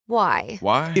Why?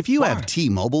 Why? If you have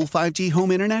T-Mobile 5G home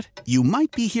internet, you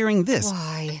might be hearing this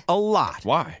Why? a lot.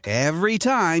 Why? Every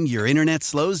time your internet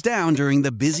slows down during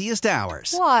the busiest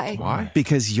hours. Why? Why?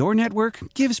 Because your network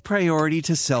gives priority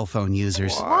to cell phone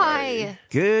users. Why?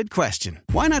 Good question.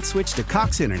 Why not switch to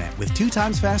Cox Internet with 2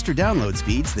 times faster download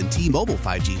speeds than T-Mobile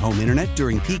 5G home internet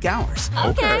during peak hours?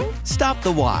 Okay. Stop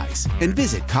the whys and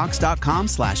visit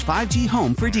cox.com/5G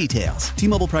home for details.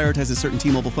 T-Mobile prioritizes certain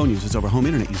T-Mobile phone users over home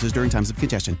internet users during times of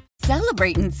congestion.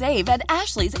 Celebrate and save at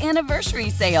Ashley's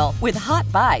Anniversary Sale. With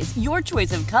Hot Buys, your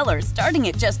choice of colors starting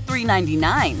at just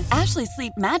 $3.99. Ashley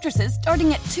Sleep mattresses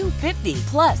starting at $2.50.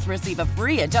 Plus, receive a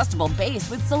free adjustable base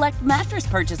with select mattress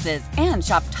purchases. And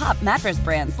shop top mattress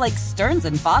brands like Stearns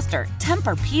 & Foster,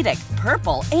 Tempur-Pedic,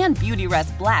 Purple, and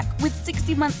Beautyrest Black with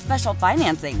 60-month special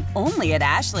financing. Only at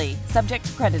Ashley. Subject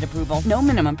to credit approval. No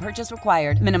minimum purchase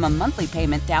required. Minimum monthly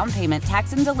payment, down payment,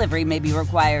 tax, and delivery may be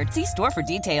required. See store for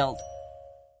details.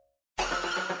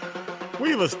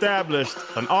 We've established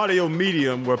an audio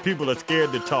medium where people are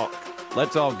scared to talk.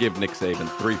 Let's all give Nick Saban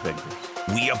 3 fingers.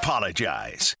 We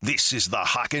apologize. This is the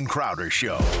Hawk and Crowder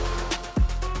Show.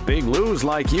 Big Lou's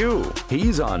like you.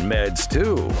 He's on meds,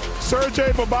 too. Sergey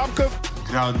Bababka.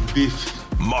 Ground beef.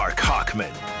 Mark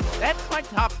Hockman. That's my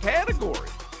top category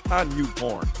on new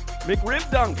porn.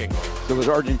 McRib dunking. So was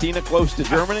Argentina close to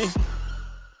Germany?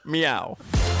 Meow.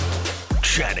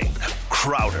 Channing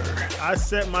Crowder. I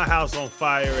set my house on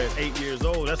fire at 8 years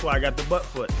old. That's why I got the butt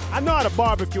foot. I know how to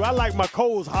barbecue. I like my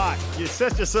coals hot. You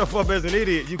set yourself up as an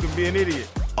idiot, you can be an idiot.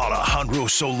 Alejandro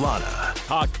Solana.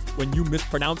 Hawk, when you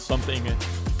mispronounce something,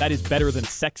 that is better than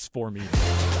sex for me.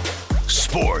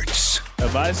 Sports.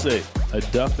 If I say a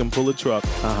duck and pull a truck,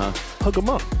 hook 'em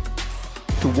up.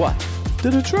 To what? To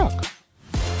the truck.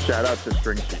 Shout out to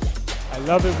String Cheese. I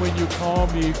love it when you call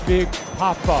me Big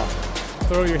Papa.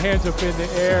 Throw your hands up in the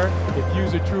air if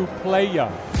you's a true player.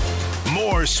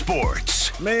 More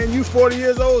sports. Man, you 40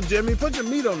 years old, Jimmy. Put your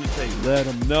meat on the table. Let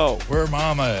them know. Where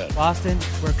mama at? Boston,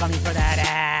 we're coming for that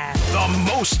ass. The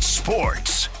most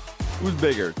sports. Who's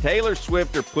bigger, Taylor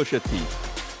Swift or Pusha T?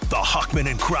 The Hockman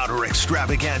and Crowder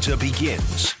extravaganza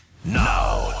begins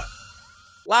now.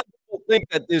 A lot of people think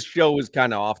that this show is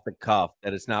kind of off the cuff,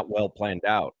 that it's not well planned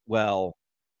out. Well,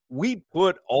 we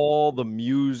put all the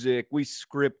music, we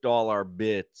script all our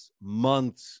bits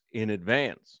months in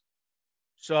advance.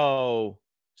 So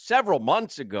several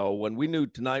months ago, when we knew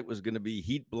tonight was going to be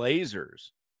Heat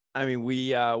Blazers, I mean,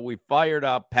 we fired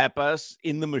up Pepas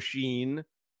in the machine,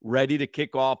 ready to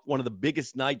kick off one of the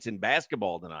biggest nights in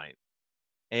basketball tonight.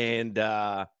 And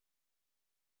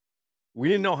we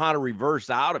didn't know how to reverse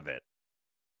out of it.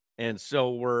 And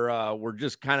so we're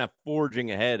just kind of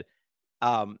forging ahead.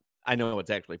 I know it's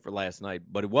actually for last night,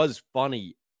 but it was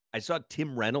funny. I saw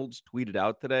Tim Reynolds tweeted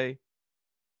out today.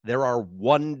 There are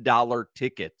 $1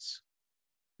 tickets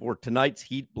for tonight's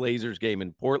Heat Blazers game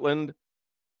in Portland.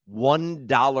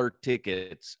 $1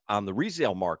 tickets on the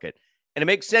resale market. And it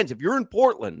makes sense. If you're in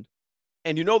Portland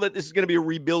and you know that this is going to be a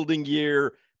rebuilding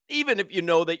year, even if you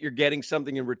know that you're getting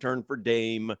something in return for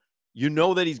Dame, you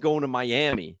know that he's going to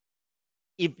Miami.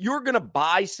 If you're going to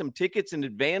buy some tickets in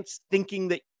advance thinking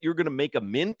that you're going to make a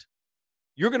mint,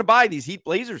 you're going to buy these Heat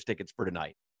Blazers tickets for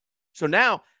tonight. So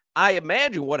now I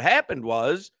imagine what happened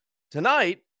was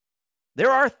tonight,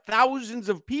 there are thousands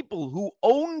of people who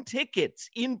own tickets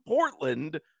in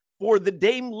Portland for the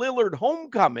Dame Lillard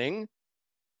homecoming,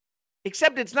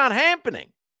 except it's not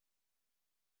happening.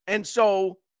 And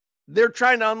so they're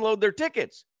trying to unload their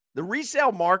tickets. The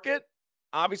resale market,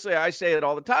 obviously I say it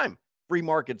all the time, free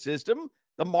market system.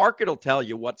 The market will tell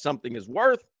you what something is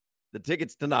worth. The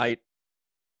tickets tonight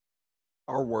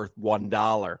are worth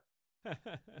 $1.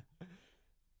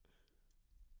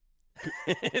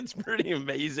 It's pretty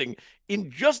amazing.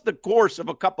 In just the course of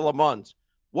a couple of months,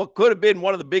 what could have been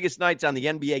one of the biggest nights on the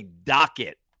NBA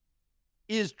docket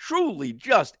is truly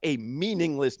just a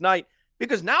meaningless night,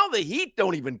 because now the Heat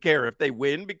don't even care if they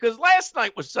win, because last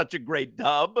night was such a great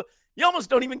dub. You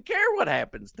almost don't even care what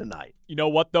happens tonight. You know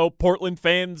what, though, Portland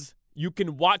fans? You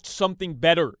can watch something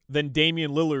better than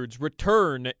Damian Lillard's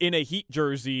return in a Heat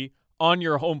jersey on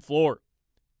your home floor.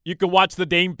 You can watch the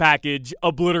Dame package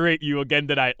obliterate you again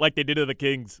tonight like they did to the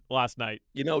Kings last night.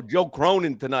 You know, Joe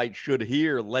Cronin tonight should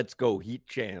hear Let's Go Heat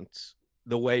chants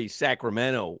the way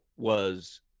Sacramento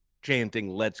was chanting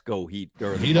Let's Go Heat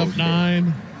during the Heat up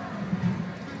 9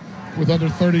 with under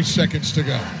 30 seconds to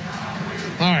go.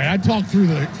 All right, I talked through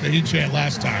the Heat chant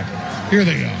last time. Here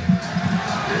they go.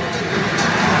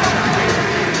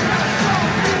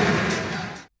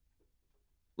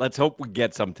 Let's hope we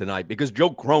get some tonight, because Joe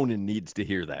Cronin needs to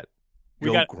hear that.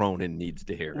 Joe Cronin needs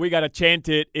to hear it. We got to chant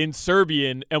it in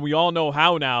Serbian, and we all know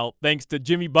how now, thanks to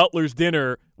Jimmy Butler's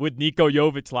dinner with Niko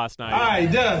Jovic last night. I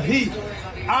the Heat.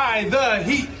 I the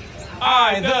Heat.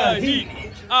 I the Heat.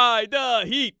 I the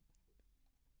Heat.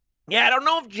 Yeah, I don't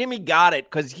know if Jimmy got it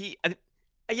because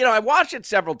I watched it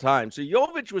several times. So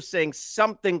Jovic was saying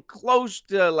something close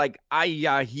to like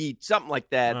I Heat, something like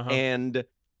that. Uh-huh. And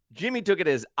Jimmy took it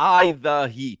as I the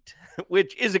Heat,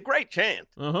 which is a great chant.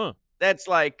 Uh-huh. That's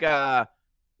like,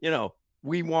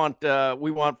 we want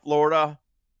Florida,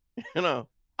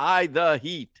 I the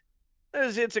Heat.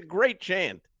 It's a great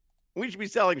chant. We should be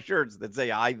selling shirts that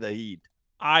say I the Heat.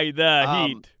 I the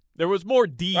Heat. There was more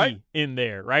D in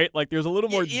there, right? Like there's a little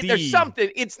more D. There's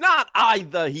something. It's not I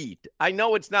the Heat. I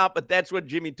know it's not, but that's what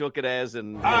Jimmy took it as.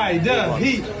 And I the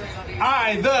Heat.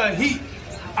 I the Heat.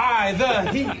 I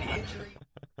the Heat.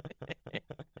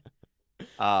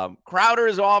 Crowder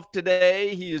is off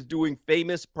today. He is doing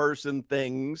famous person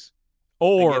things.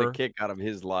 Or get a kick out of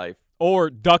his life. Or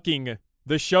ducking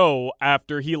the show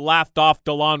after he laughed off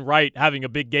DeLon Wright having a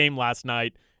big game last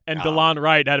night. And DeLon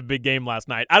Wright had a big game last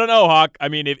night. I don't know, Hawk. I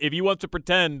mean, if he wants to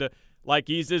pretend like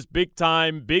he's this big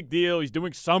time, big deal, he's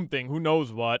doing something, who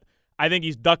knows what, I think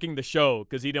he's ducking the show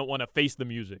because he don't want to face the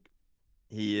music.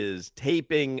 He is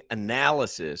taping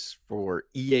analysis for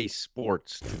EA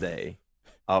Sports today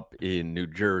up in New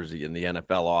Jersey in the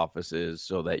NFL offices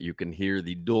so that you can hear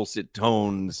the dulcet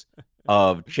tones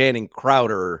of Channing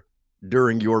Crowder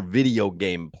during your video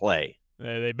game play.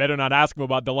 They better not ask him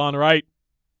about DeLon Wright.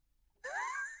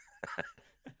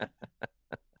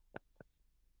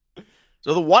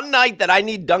 So the one night that I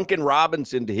need Duncan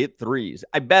Robinson to hit threes,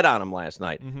 I bet on him last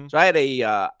night. Mm-hmm. So I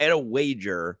had a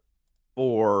wager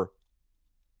for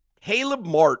Caleb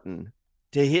Martin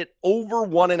to hit over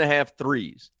 1.5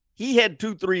 threes. He had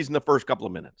 2 threes in the first couple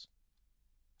of minutes.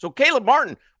 So Caleb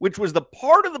Martin, which was the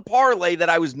part of the parlay that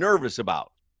I was nervous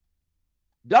about,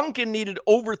 Duncan needed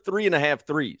over 3.5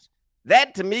 threes.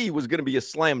 That to me was going to be a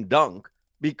slam dunk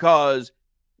because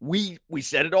we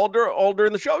said it all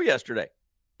during the show yesterday.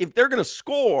 If they're going to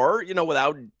score,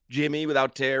 without Jimmy,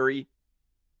 without Terry,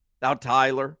 without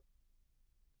Tyler,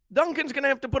 Duncan's going to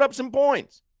have to put up some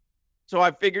points. So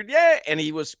I figured, and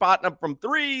he was spotting up from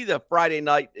 3 the Friday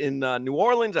night in New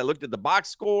Orleans. I looked at the box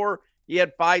score. He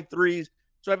had 5 threes.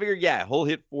 So I figured, he'll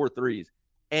hit 4 threes.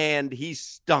 And he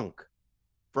stunk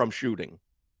from shooting.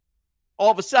 All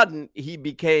of a sudden, he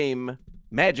became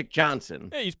Magic Johnson.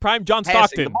 Hey, he's prime John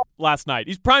Stockton last night.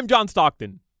 He's prime John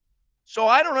Stockton. So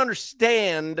I don't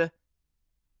understand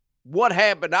what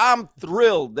happened. I'm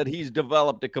thrilled that he's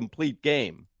developed a complete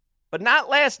game. But not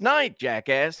last night,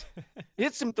 jackass.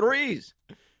 Hit some threes.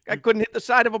 I couldn't hit the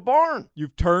side of a barn.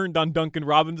 You've turned on Duncan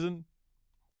Robinson?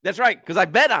 That's right, because I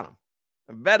bet on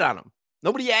him.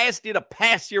 Nobody asked you to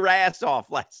pass your ass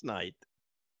off last night.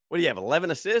 What do you have,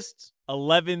 11 assists?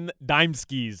 11 dime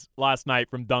skis last night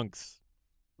from dunks.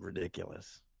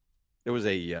 Ridiculous. There was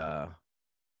a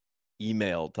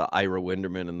email to Ira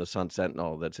Winderman in the Sun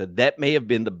Sentinel that said that may have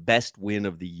been the best win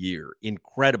of the year.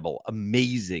 Incredible.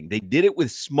 Amazing. They did it with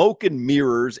smoke and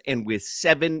mirrors and with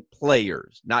 7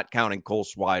 players, not counting Cole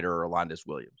Swider or Alondas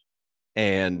Williams.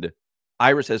 And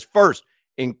Ira says, first,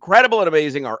 incredible and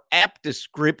amazing are apt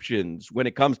descriptions when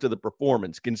it comes to the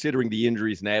performance, considering the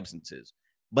injuries and absences.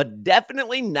 But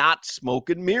definitely not smoke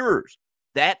and mirrors.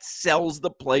 That sells the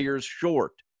players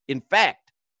short. In fact,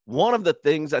 one of the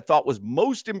things I thought was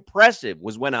most impressive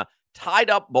was when a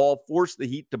tied-up ball forced the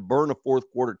Heat to burn a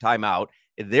fourth-quarter timeout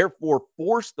and therefore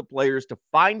forced the players to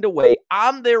find a way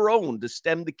on their own to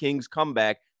stem the Kings'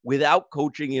 comeback without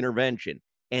coaching intervention.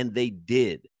 And they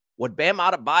did. What Bam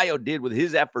Adebayo did with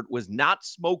his effort was not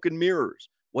smoke and mirrors.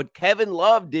 What Kevin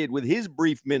Love did with his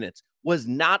brief minutes was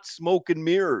not smoke and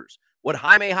mirrors. What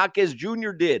Jaime Jaquez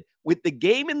Jr. did with the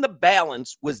game in the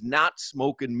balance was not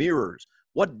smoke and mirrors.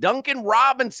 What Duncan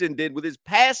Robinson did with his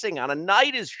passing on a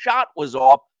night his shot was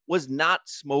off was not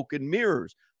smoke and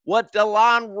mirrors. What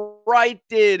DeLon Wright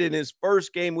did in his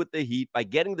first game with the Heat by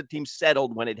getting the team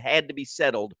settled when it had to be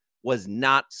settled was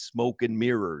not smoke and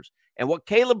mirrors. And what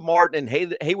Caleb Martin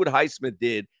and Haywood Highsmith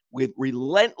did with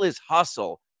relentless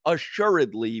hustle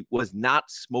assuredly was not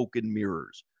smoke and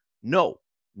mirrors. No,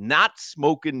 not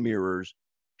smoke and mirrors,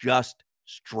 just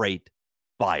straight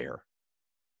fire.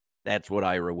 That's what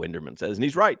Ira Winderman says, and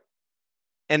he's right.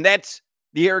 And that's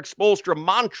the Eric Spoelstra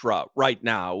mantra right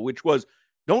now, which was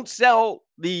don't sell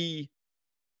the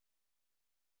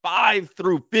 5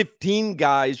 through 15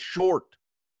 guys short.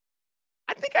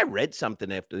 I think I read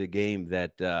something after the game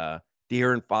that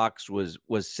De'Aaron Fox was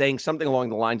saying something along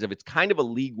the lines of it's kind of a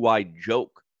league-wide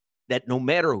joke that no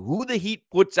matter who the Heat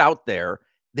puts out there,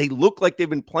 they look like they've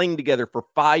been playing together for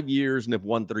 5 years and have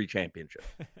won 3 championships.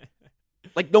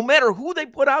 Like, no matter who they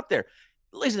put out there.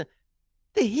 Listen,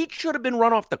 the Heat should have been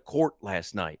run off the court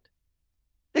last night.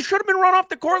 They should have been run off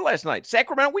the court last night.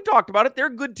 Sacramento, we talked about it. They're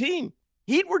a good team.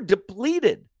 Heat were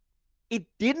depleted. It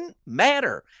didn't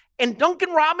matter. And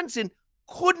Duncan Robinson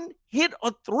couldn't hit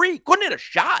a 3, couldn't hit a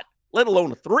shot, let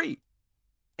alone a 3.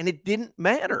 And it didn't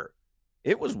matter.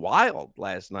 It was wild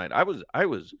last night. I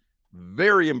was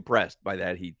very impressed by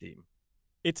that Heat team.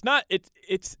 It's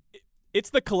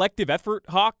the collective effort,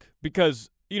 Hawk, because,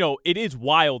 it is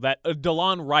wild that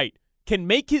DeLon Wright can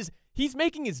he's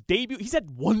making his debut. He's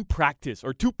had 1 practice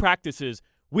or 2 practices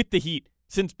with the Heat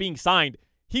since being signed.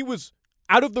 He was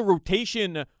out of the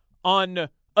rotation on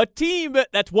a team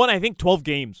that's won, I think, 12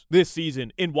 games this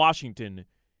season in Washington.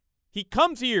 He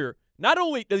comes here, not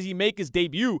only does he make his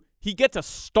debut, he gets a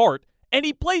start, and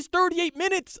he plays 38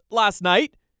 minutes last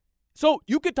night. So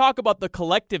you could talk about the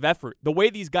collective effort, the way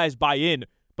these guys buy in.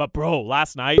 But, bro,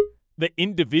 last night, the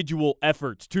individual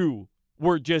efforts, too,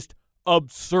 were just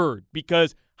absurd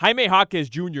because Jaime Jaquez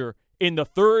Jr. in the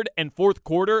 3rd and 4th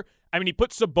quarter, he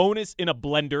put Sabonis in a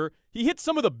blender. He hit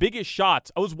some of the biggest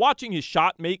shots. I was watching his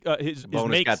shot his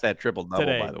makes got that triple-double,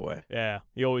 today. by the way. Yeah,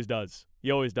 he always does.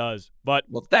 He always does. But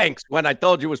well, thanks. When I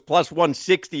told you it was plus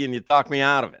 160 and you talked me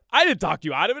out of it. I didn't talk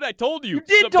you out of it. I told you. You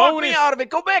did talk me out of it.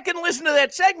 Go back and listen to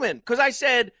that segment because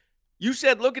you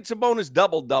said, look at Sabonis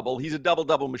double-double. He's a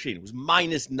double-double machine. It was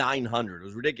minus 900. It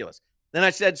was ridiculous. Then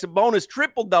I said Sabonis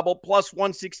triple-double plus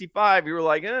 165. You were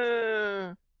like,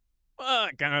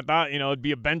 I kind of thought, it'd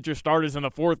be a bench of starters in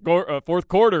the fourth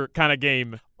quarter kind of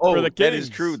game for the Kings. That is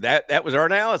true. That was our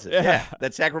analysis. Yeah.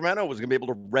 That Sacramento was going to be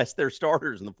able to rest their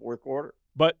starters in the 4th quarter.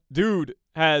 But dude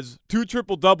has 2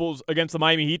 triple-doubles against the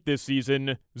Miami Heat this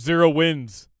season, 0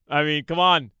 wins. Come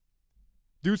on.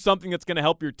 Do something that's going to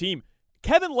help your team.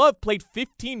 Kevin Love played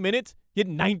 15 minutes. He had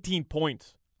 19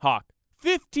 points, Hawk.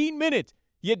 15 minutes.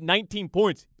 He had 19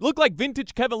 points. Looked like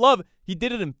vintage Kevin Love. He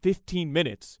did it in 15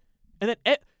 minutes. And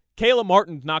then Caleb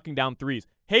Martin's knocking down threes.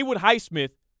 Haywood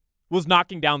Highsmith was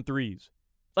knocking down threes.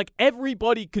 Like,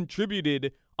 everybody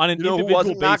contributed on an individual who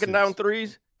wasn't basis. knocking down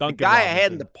threes? Duncan the guy Robinson. I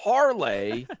had in the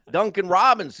parlay, Duncan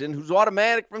Robinson, who's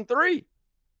automatic from 3.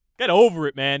 Get over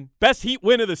it, man. Best Heat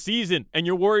win of the season, and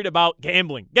you're worried about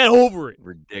gambling. Get over it.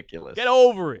 Ridiculous. Get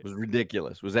over it. It was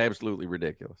ridiculous. It was absolutely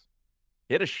ridiculous.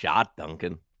 Hit a shot,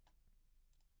 Duncan.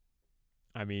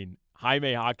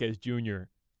 Jaime Jaquez Jr.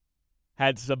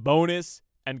 had Sabonis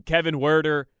and Kevin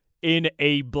Huerter in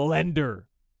a blender.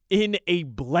 In a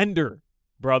blender,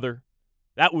 brother.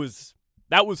 That was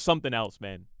something else,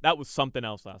 man. That was something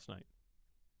else last night.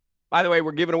 By the way,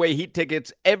 we're giving away Heat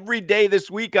tickets every day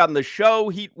this week on the show.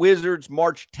 Heat Wizards,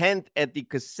 March 10th at the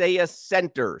Kaseya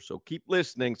Center. So keep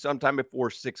listening. Sometime before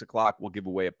 6 o'clock, we'll give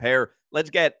away a pair. Let's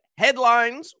get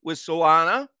headlines with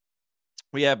Solana.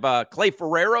 We have Clay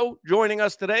Ferraro joining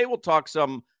us today. We'll talk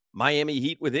some Miami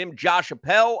Heat with him. Josh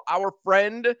Appel, our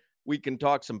friend. We can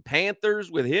talk some Panthers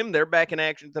with him. They're back in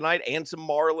action tonight, and some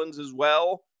Marlins as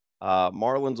well.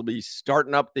 Marlins will be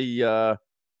starting up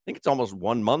I think it's almost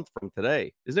 1 month from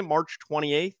today. Isn't it March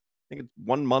 28th? I think it's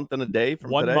 1 month and a day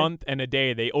from today. 1 month and a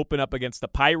day. They open up against the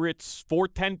Pirates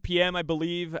 4:10 p.m., I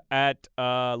believe, at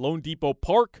Lone Depot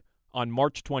Park on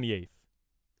March 28th.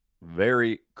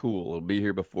 Very cool. It'll be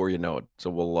here before you know it. So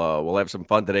we'll have some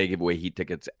fun today, give away Heat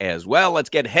tickets as well.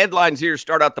 Let's get headlines here.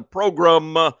 Start out the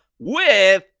program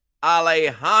with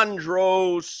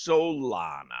Alejandro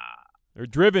Solana. They're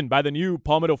driven by the new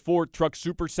Palmetto Ford Truck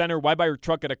Supercenter. Why buy your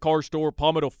truck at a car store?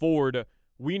 Palmetto Ford.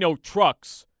 We know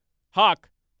trucks.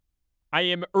 Hawk, I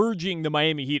am urging the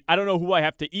Miami Heat. I don't know who I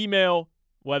have to email,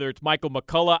 whether it's Michael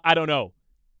McCullough. I don't know.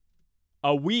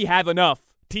 We have enough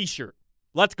t-shirt.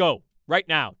 Let's go. Right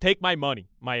now. Take my money,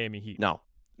 Miami Heat. No.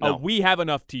 We have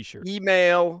enough t-shirt.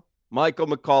 Email Michael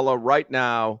McCullough right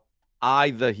now.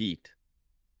 The Heat.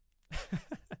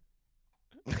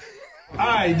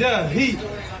 The Heat.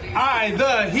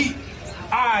 The Heat.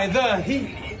 The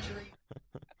Heat.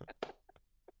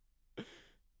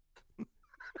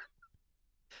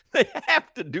 They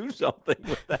have to do something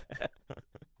with that.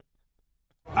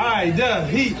 The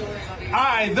Heat.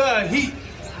 The Heat.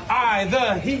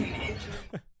 The Heat.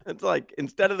 It's like,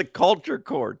 instead of the culture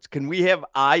courts, can we have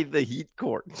the Heat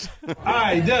courts? The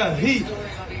Heat.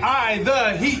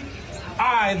 The Heat.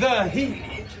 The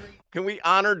Heat. Can we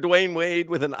honor Dwayne Wade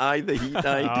with an the Heat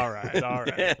night? All right.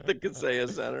 At the Kaseya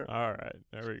Center. All right.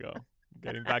 There we go.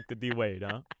 Getting back to D. Wade,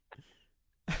 huh?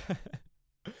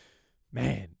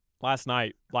 Man, last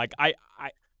night, I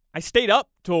stayed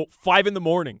up till 5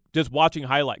 a.m. just watching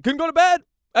highlight. Couldn't go to bed.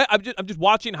 I'm just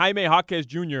watching Jaime Jaquez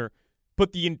Jr.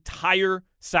 put the entire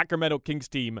Sacramento Kings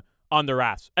team on their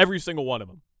ass. Every single one of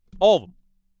them. All of them.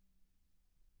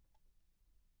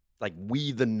 Like,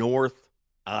 we the North,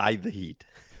 I the Heat.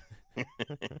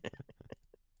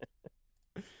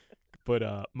 Put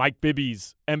Mike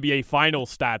Bibby's NBA final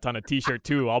stats on a T-shirt,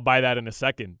 too. I'll buy that in a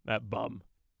second, that bum.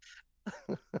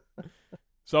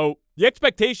 So, the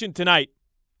expectation tonight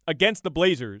against the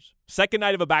Blazers, second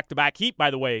night of a back-to-back. Heat, by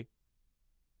the way,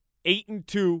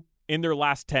 8-2 in their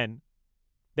last 10.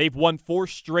 They've won 4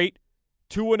 straight,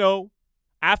 2-0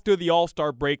 after the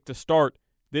All-Star break to start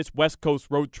this West Coast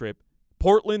road trip.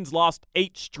 Portland's lost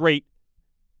 8 straight.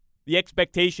 The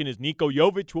expectation is Niko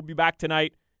Jovic will be back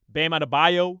tonight. Bam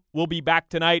Adebayo will be back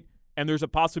tonight. And there's a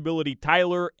possibility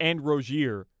Tyler and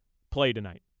Rozier play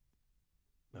tonight.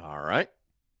 All right.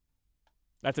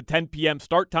 That's a 10 p.m.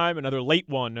 start time. Another late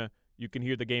one. You can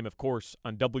hear the game, of course,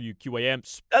 on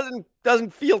WQAM.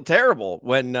 Doesn't feel terrible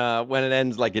when it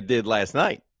ends like it did last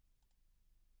night.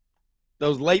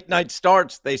 Those late night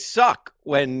starts, they suck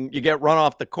when you get run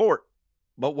off the court.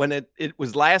 But when it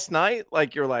was last night,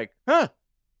 like you're like, huh,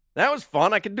 that was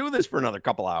fun. I could do this for another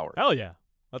couple hours. Hell yeah.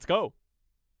 Let's go.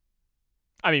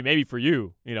 I mean, maybe for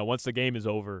you, once the game is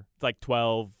over, it's like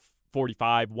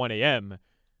 12:45, 1 a.m.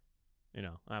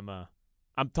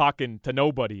 I'm talking to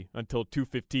nobody until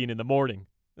 2:15 in the morning.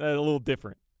 A little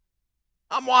different.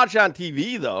 I'm watching on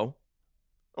TV, though.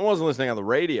 I wasn't listening on the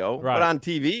radio. Right. But on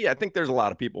TV, I think there's a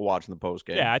lot of people watching the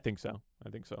postgame. Yeah, I think so.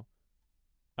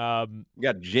 You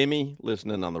got Jimmy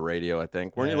listening on the radio, I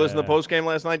think. Weren't you listening to the postgame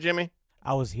last night, Jimmy?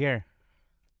 I was here.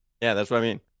 Yeah, that's what I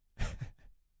mean.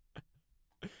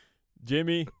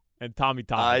 Jimmy and Tommy.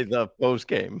 I the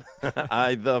postgame.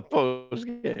 I the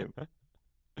postgame.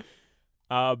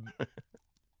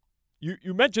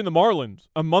 You mentioned the Marlins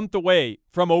a month away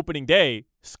from opening day.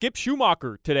 Skip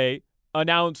Schumacher today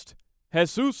announced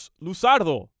Jesus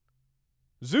Luzardo,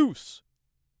 Zeus,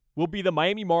 will be the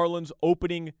Miami Marlins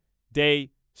opening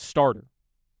day starter.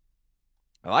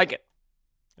 I like it.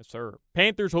 Yes, sir.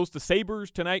 Panthers host the Sabres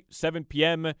tonight, 7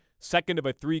 p.m., second of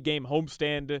a 3-game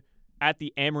homestand at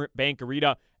the Amerant Bank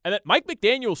Arena. And then Mike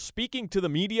McDaniel speaking to the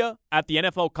media at the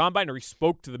NFL Combine, or he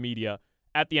spoke to the media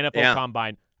at the NFL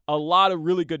Combine. A lot of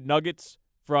really good nuggets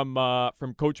from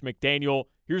Coach McDaniel.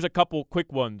 Here's a couple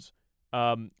quick ones.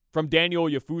 From Daniel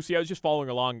Oyefusi, I was just following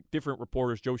along different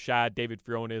reporters, Joe Schad, David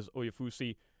Friones,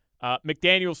 Oyefusi.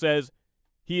 McDaniel says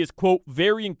he is, quote,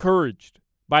 very encouraged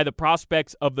by the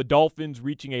prospects of the Dolphins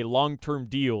reaching a long-term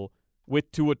deal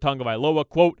with Tua Tagovailoa.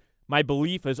 Quote, my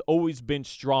belief has always been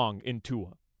strong in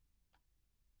Tua.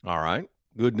 All right.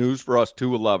 Good news for us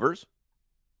Tua lovers.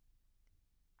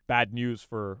 Bad news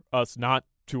for us not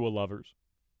Tua lovers.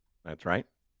 That's right.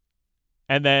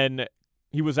 And then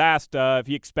he was asked if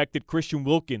he expected Christian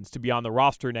Wilkins to be on the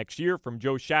roster next year. From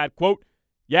Joe Schad, quote,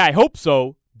 yeah, I hope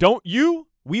so. Don't you?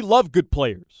 We love good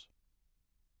players.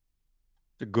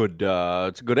 It's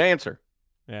a good answer.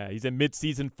 Yeah, he's in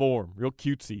mid-season form. Real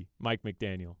cutesy, Mike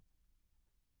McDaniel.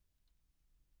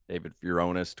 David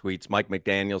Furonis tweets, Mike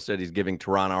McDaniel said he's giving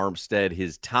Teron Armstead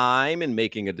his time and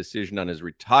making a decision on his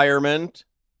retirement.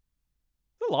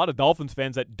 There's a lot of Dolphins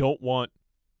fans that don't want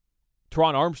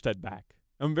Teron Armstead back.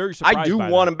 I'm very surprised I do by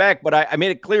want that. him back, but I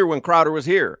made it clear when Crowder was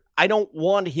here. I don't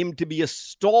want him to be a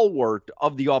stalwart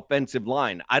of the offensive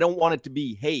line. I don't want it to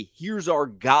be, hey, here's our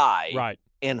guy. Right.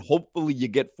 And hopefully you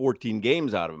get 14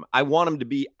 games out of him. I want him to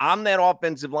be on that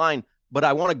offensive line, but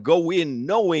I want to go in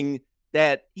knowing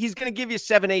that he's going to give you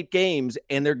 7-8 games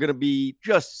and they're going to be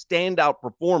just standout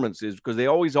performances because they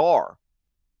always are.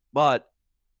 But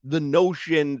the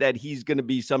notion that he's going to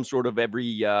be some sort of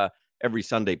every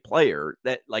Sunday player,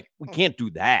 that like we can't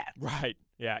do that. Right.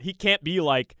 Yeah. He can't be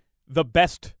like the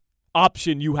best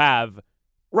option you have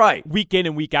right week in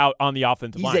and week out on the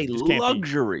offensive line. He's a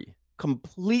luxury.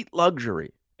 Complete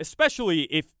luxury. Especially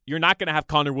if you're not going to have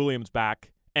Connor Williams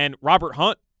back and Robert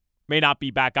Hunt may not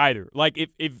be back either. Like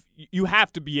if you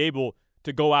have to be able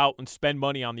to go out and spend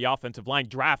money on the offensive line,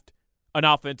 draft an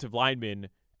offensive lineman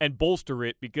and bolster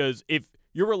it, because if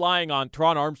you're relying on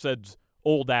Teron Armstead's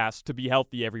old ass to be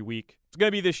healthy every week, it's going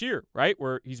to be this year, right,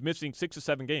 where he's missing 6 or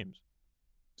 7 games.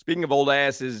 Speaking of old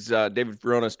asses, David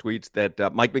Furonis tweets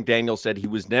that Mike McDaniel said he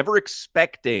was never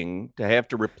expecting to have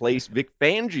to replace Vic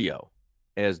Fangio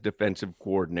as defensive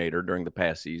coordinator during the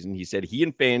past season. He said he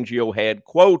and Fangio had,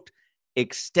 quote,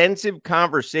 extensive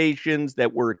conversations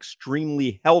that were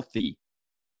extremely healthy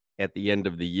at the end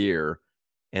of the year,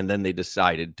 and then they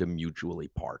decided to mutually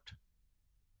part.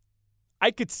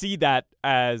 I could see that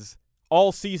as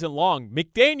all season long.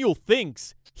 McDaniel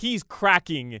thinks he's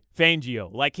cracking Fangio.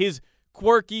 Like his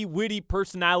quirky, witty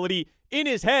personality. In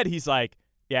his head, he's like,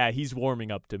 yeah, he's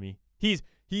warming up to me. He's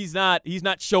He's not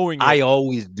showing it. I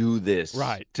always do this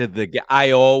to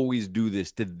I always do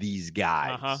this to these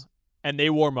guys. And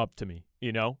they warm up to me,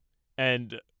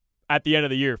 And at the end of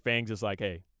the year, Fangs is like,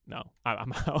 hey, no,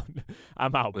 I'm out.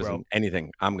 I'm out, Listen, bro.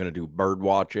 Anything. I'm going to do bird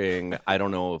watching. I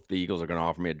don't know if the Eagles are going to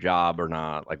offer me a job or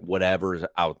not. Like, whatever's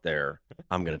out there,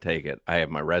 I'm going to take it. I have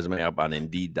my resume up on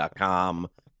Indeed.com,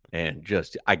 and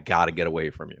I got to get away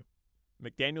from you.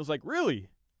 McDaniel's like, really?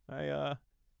 I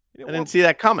didn't see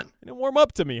that coming. You didn't warm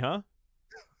up to me, huh?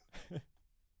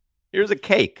 Here's a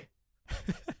cake.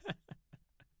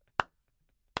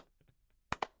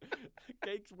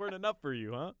 Cakes weren't enough for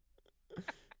you, huh?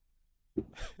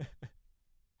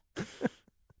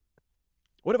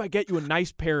 What if I get you a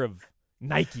nice pair of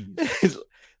Nikes? It's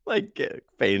like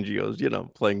Fangio's,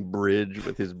 playing bridge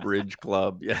with his bridge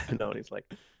club. Yeah, and he's like,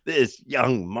 this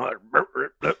young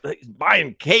he's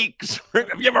buying cakes.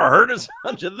 Have you ever heard of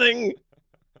such a thing?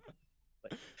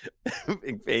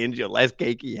 Vic Fangio, last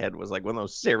cake he had was like one of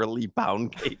those Sara Lee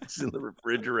pound cakes in the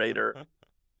refrigerator.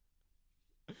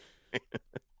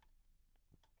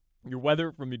 Your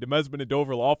weather from the Demesman and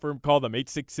Dover Law Firm. Call them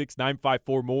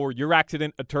 866-954-MORE.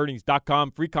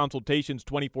 YourAccidentAttorneys.com. Free consultations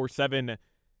 24/7.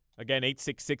 Again,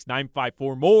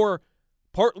 866-954-MORE.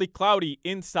 Partly cloudy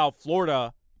in South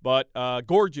Florida, but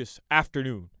gorgeous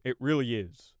afternoon. It really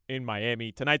is in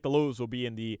Miami. Tonight the lows will be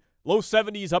in the low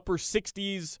 70s, upper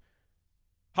 60s.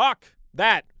 Hawk,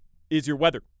 that is your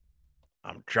weather.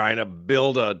 I'm trying to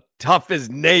build a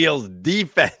tough-as-nails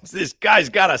defense. This guy's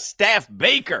got a Staff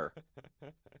Baker.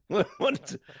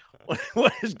 What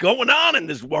is going on in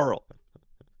this world?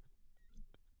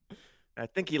 I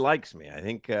think he likes me. I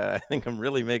think I'm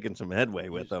really making some headway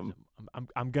with him.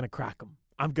 I'm gonna crack him.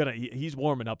 He's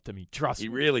warming up to me. Trust me. He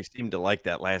really seemed to like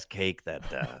that last cake that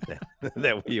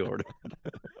that we ordered.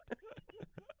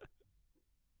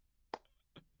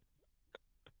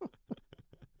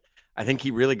 I think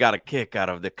he really got a kick out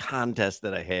of the contest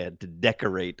that I had to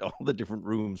decorate all the different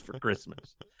rooms for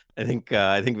Christmas. I think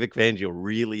Vic Fangio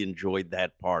really enjoyed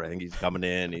that part. I think he's coming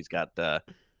in. He's got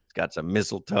some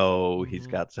mistletoe. He's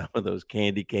got some of those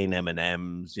candy cane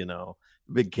M&Ms.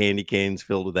 Big candy canes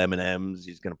filled with M&Ms.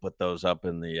 He's going to put those up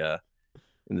in the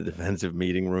defensive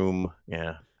meeting room.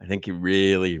 Yeah, I think he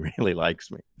really, really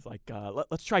likes me. It's like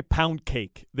let's try pound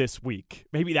cake this week.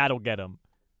 Maybe that'll get him.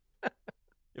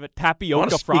 You have a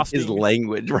tapioca frosting. His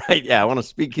language, right? Yeah, I want to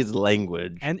speak his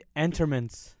language. And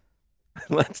Entermans.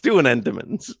 Let's do an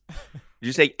Entermans. Did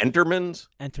you say Entermans?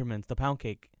 Entermans, the pound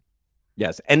cake.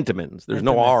 Yes, Entermans. There's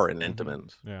no R in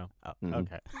Entermans. Yeah.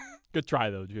 Okay. Good try,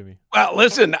 though, Jimmy. Well,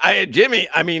 listen, Jimmy,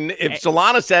 if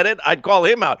Solana said it, I'd call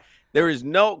him out. There is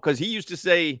because he used to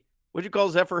say, what'd you call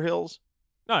Zephyr Hills?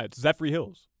 No, it's Zephyr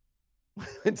Hills.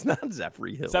 It's not Zephyr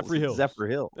Hills. Zephyr Hills. Zephyr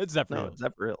Hill. It's Zephyr Hills.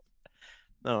 Zephyr Hill.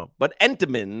 No, but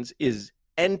Entermans is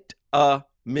Entermans.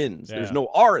 Yeah. There's no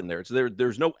R in there. So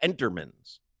there's no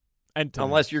Entermans.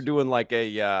 Unless you're doing like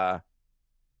a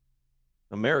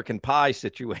American Pie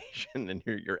situation and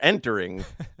you're entering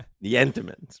the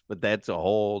Entermans. But that's a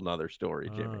whole nother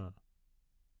story, Jimmy.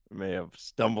 You may have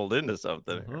stumbled into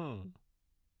something.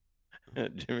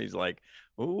 Jimmy's like,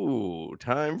 ooh,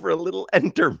 time for a little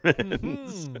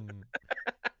Entermans.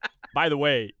 By the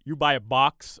way, you buy a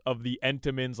box of the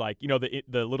Entenmann's, like,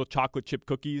 the little chocolate chip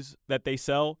cookies that they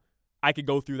sell. I could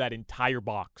go through that entire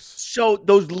box. So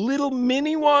those little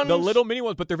mini ones? The little mini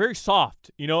ones, but they're very soft.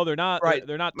 They're not right.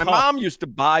 They're not My tough. mom used to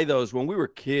buy those when we were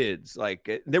kids.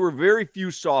 Like, there were very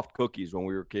few soft cookies when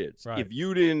we were kids. Right. If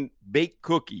you didn't bake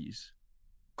cookies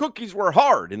were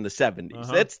hard in the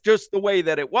 70s. That's just the way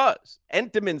that it was.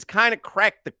 Entenmann's kind of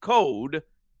cracked the code.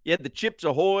 You had the Chips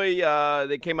Ahoy.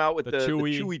 They came out with the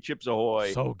chewy Chips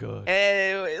Ahoy. So good.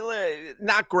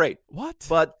 Not great. What?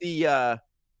 But the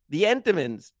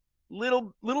Entenmann's,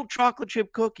 little chocolate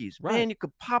chip cookies. Right. Man, you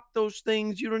could pop those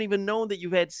things. You don't even know that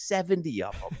you've had 70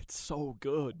 of them. It's so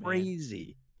good, man.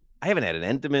 Crazy. I haven't had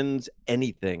an Entenmann's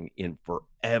anything in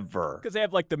forever. Because they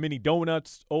have like the mini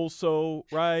donuts also,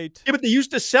 right? Yeah, but they used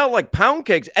to sell like pound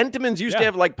cakes. Entenmann's used to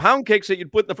have like pound cakes that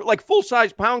you'd put in the like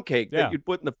full-size pound cake that you'd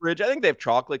put in the fridge. I think they have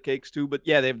chocolate cakes too, but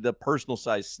yeah, they have the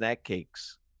personal-size snack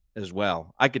cakes as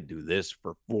well. I could do this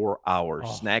for 4 hours.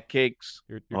 Snack cakes.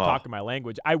 You're talking my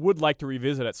language. I would like to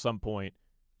revisit at some point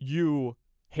you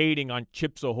hating on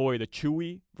Chips Ahoy, the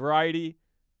chewy variety.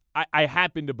 I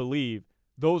happen to believe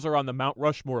those are on the Mount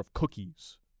Rushmore of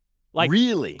cookies. Like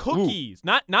really? Cookies.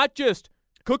 Not just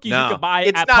cookies you could buy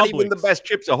it's at not Publix. Even the best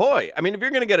Chips Ahoy. I mean, if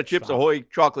you're going to get a Chips Ahoy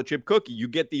chocolate chip cookie, you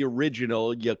get the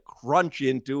original, you crunch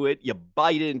into it, you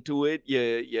bite into it,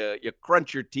 you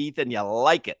crunch your teeth, and you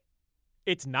like it.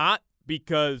 It's not,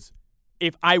 because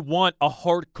if I want a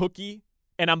hard cookie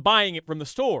and I'm buying it from the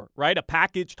store, right? A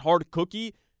packaged hard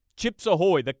cookie. Chips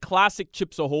Ahoy, the classic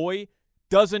Chips Ahoy,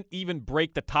 doesn't even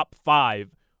break the top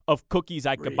 5 of cookies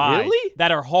I could buy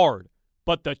that are hard.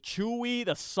 But the chewy,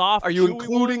 the soft, are you chewy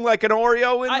including one, like an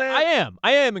Oreo in there? I am.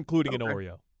 I am including an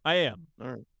Oreo. I am. All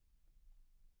right.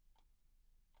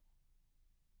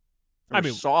 I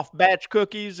mean, soft batch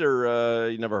cookies, or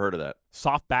you never heard of that?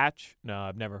 Soft batch? No,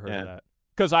 I've never heard of that.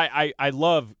 Because I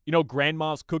love,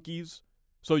 grandma's cookies.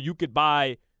 So you could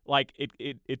buy, like,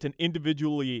 it's an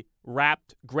individually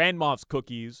wrapped grandma's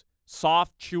cookies,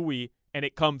 soft, chewy, and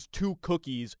it comes 2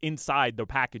 cookies inside the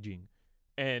packaging.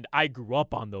 And I grew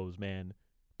up on those, man.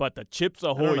 But the Chips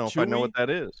Ahoy I don't know chewy, if I know what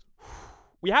that is.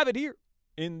 We have it here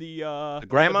in the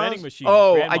grandma's vending machine.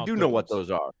 Oh, Grandma's I do know what those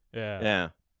are. Yeah.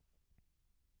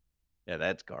 Yeah,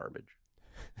 that's garbage.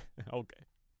 Okay.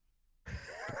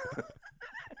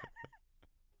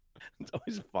 It's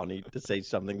always funny to say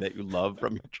something that you love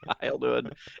from your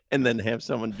childhood and then have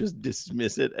someone just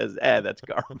dismiss it as, that's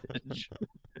garbage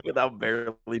without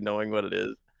barely knowing what it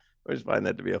is. I always find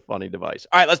that to be a funny device.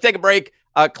 All right, let's take a break.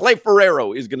 Clay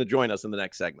Ferraro is going to join us in the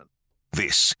next segment.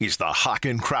 This is the Hawk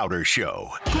and Crowder Show.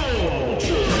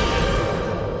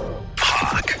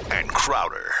 Hawk and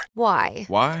Crowder. Why?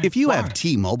 If you have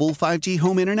T-Mobile 5G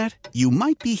home internet, you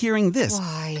might be hearing this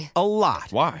a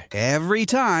lot. Why? Every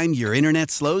time your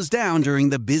internet slows down during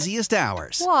the busiest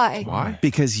hours. Why?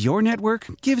 Because your network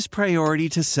gives priority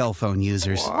to cell phone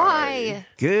users. Why?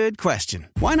 Good question.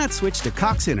 Why not switch to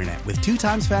Cox Internet with 2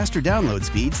 times faster download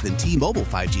speeds than T-Mobile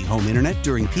 5G home internet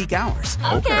during peak hours?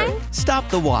 Okay. Stop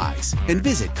the whys and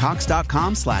visit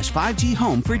cox.com/5G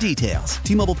home for details.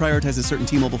 T-Mobile prioritizes certain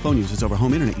T-Mobile phone users over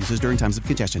home internet users during times of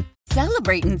congestion.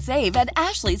 Celebrate and save at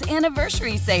Ashley's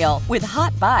Anniversary Sale. With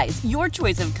Hot Buys, your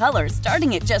choice of colors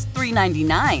starting at just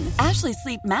 $3.99. Ashley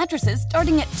Sleep mattresses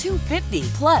starting at $2.50.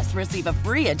 Plus, receive a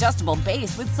free adjustable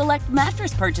base with select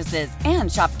mattress purchases.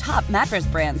 And shop top mattress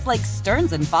brands like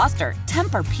Stearns & Foster,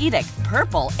 Tempur-Pedic,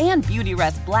 Purple, and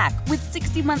Beautyrest Black with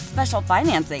 60-month special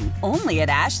financing. Only at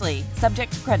Ashley.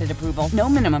 Subject to credit approval. No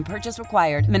minimum purchase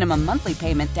required. Minimum monthly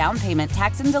payment, down payment,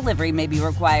 tax, and delivery may be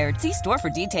required. See store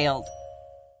for details.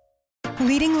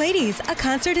 Leading Ladies, a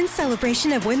concert in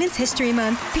celebration of Women's History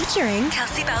Month featuring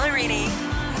Kelsey Ballerini,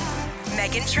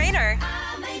 Meghan Trainor,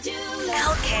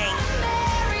 Elle King,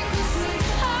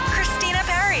 Christina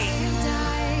Perri.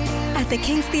 At the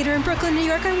King's Theater in Brooklyn, New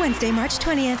York on Wednesday, March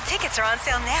 20th. Tickets are on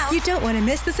sale now. You don't want to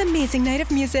miss this amazing night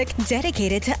of music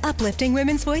dedicated to uplifting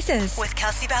women's voices. With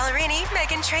Kelsey Ballerini,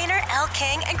 Meghan Trainor, Elle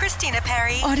King, and Christina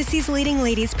Perri. Odyssey's Leading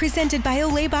Ladies presented by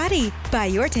Olay Body. Buy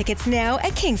your tickets now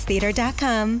at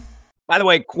kingstheater.com. By the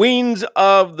way, Queens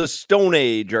of the Stone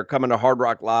Age are coming to Hard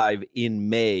Rock Live in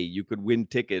May. You could win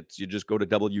tickets. You just go to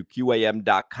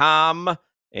WQAM.com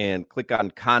and click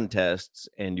on contests,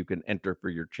 and you can enter for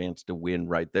your chance to win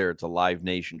right there. It's a Live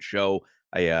Nation show.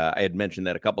 I had mentioned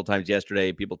that a couple times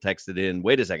yesterday. People texted in,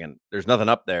 wait a second, there's nothing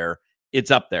up there.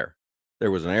 It's up there.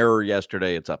 There was an error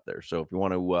yesterday. It's up there. So if you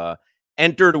want to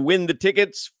enter to win the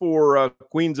tickets for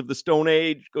Queens of the Stone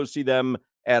Age, go see them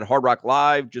at Hard Rock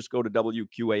Live. Just go to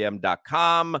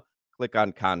WQAM.com, click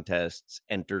on contests,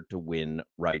 enter to win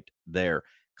right there.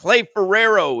 Clay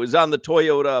Ferraro is on the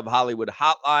Toyota of Hollywood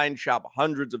hotline. Shop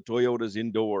hundreds of Toyotas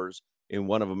indoors in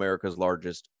one of America's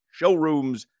largest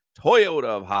showrooms, Toyota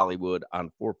of Hollywood on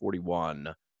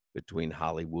 441 between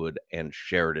Hollywood and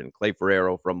Sheridan. Clay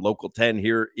Ferraro from Local 10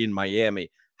 here in Miami.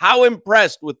 How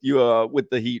impressed with you with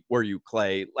the Heat were you,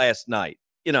 Clay, last night?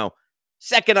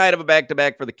 Second night of a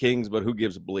back-to-back for the Kings, but who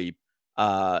gives a bleep?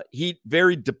 Heat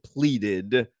very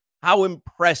depleted. How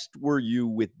impressed were you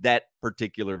with that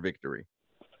particular victory?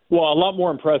 Well, a lot more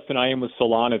impressed than I am with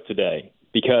Solana today,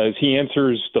 because he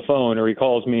answers the phone or he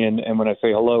calls me, and when I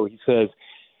say hello, he says,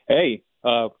 hey,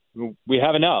 we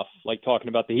have enough, like talking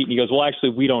about the Heat. And he goes, well, actually,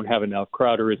 we don't have enough.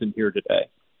 Crowder isn't here today.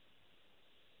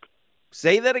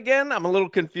 Say that again? I'm a little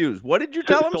confused. What did you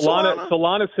tell him, Solana?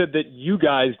 Solana said that you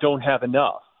guys don't have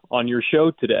enough on your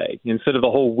show today. Instead of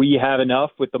the whole we have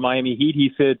enough with the Miami Heat,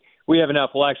 he said, we have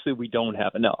enough. Well, actually, we don't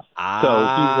have enough. So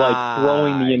he's like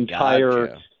throwing the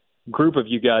entire group of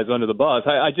you guys under the bus.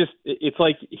 It's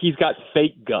like he's got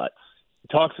fake guts. He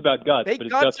talks about guts. Fake but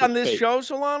his guts guts on this fake. show,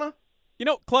 Solana?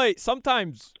 Clay,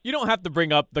 sometimes you don't have to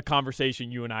bring up the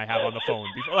conversation you and I have on the phone.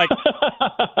 Like,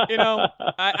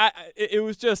 it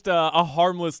was just a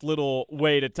harmless little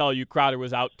way to tell you Crowder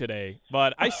was out today.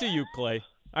 But I see you, Clay.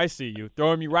 I see you.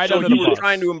 Throwing me right so under the bus. you were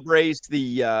trying to embrace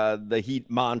the Heat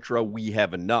mantra, we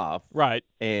have enough. Right.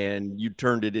 And you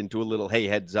turned it into a little, hey,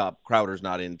 heads up, Crowder's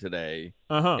not in today.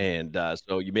 Uh-huh. And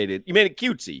so you made it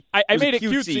cutesy. I made it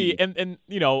cutesy, and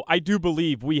I do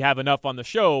believe we have enough on the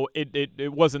show.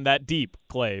 It wasn't that deep,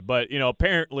 Clay. But,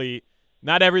 apparently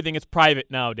not everything is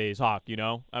private nowadays, Hawk,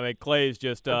 I mean, Clay is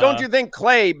just don't you think,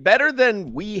 Clay, better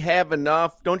than we have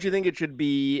enough, don't you think it should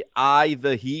be I,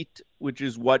 the Heat, which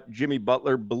is what Jimmy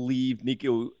Butler believed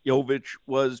Niko Jovic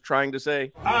was trying to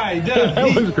say? I, the Heat.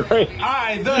 That was great.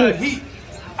 I, the Heat.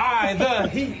 I, the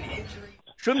Heat.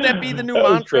 Shouldn't that be the new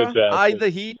mantra? Fantastic. I, the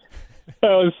Heat? That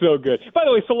was so good. By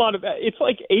the way, Solana, it's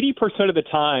like 80% of the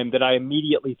time that I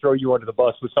immediately throw you under the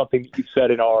bus with something that you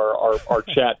said in our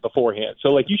chat beforehand.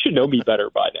 So, you should know me better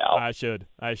by now. I should.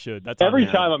 That's every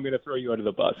time I'm going to throw you under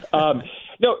the bus.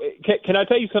 No, can I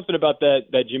tell you something about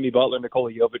that Jimmy Butler,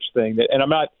 Nikola Jovic thing?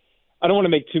 I don't want to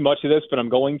make too much of this, but I'm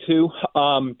going to.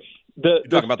 You're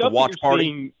talking about the watch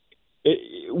party?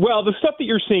 The stuff that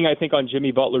you're seeing, I think, on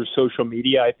Jimmy Butler's social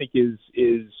media, I think is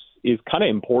kind of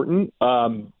important.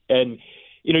 And,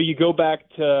 you go back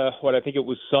to what I think it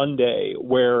was Sunday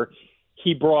where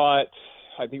he brought,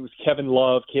 I think it was Kevin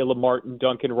Love, Caleb Martin,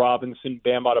 Duncan Robinson,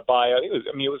 Bam Adebayo. It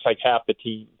was like half the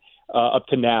team up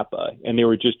to Napa, and they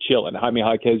were just chilling. Jaime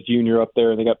Jaquez Jr. up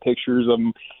there, and they got pictures of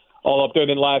them all up there.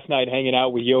 Then last night hanging out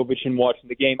with Jovic and watching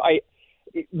the game.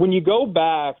 When you go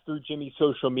back through Jimmy's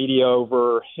social media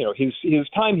over, his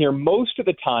time here, most of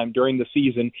the time during the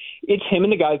season, it's him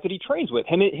and the guys that he trains with,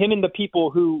 him and the people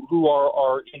who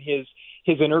are in his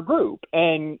inner group.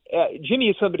 And Jimmy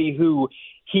is somebody who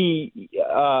he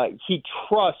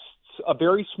trusts a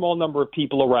very small number of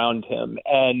people around him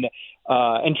and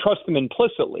trusts them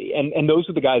implicitly. And those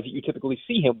are the guys that you typically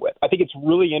see him with. I think it's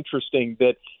really interesting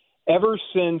that ever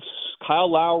since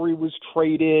Kyle Lowry was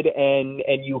traded and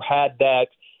you had that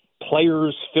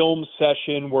players film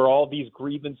session where all these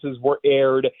grievances were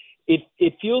aired,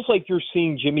 it feels like you're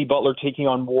seeing Jimmy Butler taking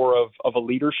on more of a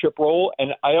leadership role.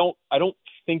 And I don't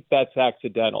think that's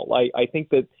accidental. I think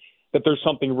that there's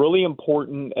something really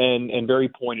important and very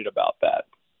pointed about that.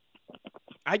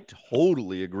 I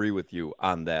totally agree with you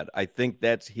on that. I think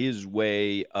that's his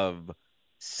way of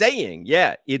saying,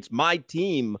 yeah, it's my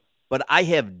team, but I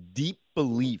have deep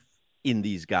belief in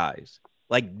these guys,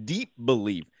 like deep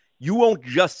belief. You won't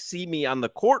just see me on the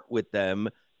court with them.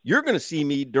 You're going to see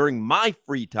me during my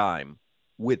free time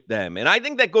with them. And I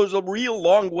think that goes a real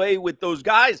long way with those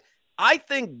guys. I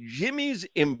think Jimmy's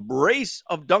embrace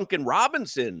of Duncan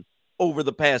Robinson over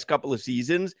the past couple of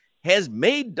seasons has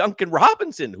made Duncan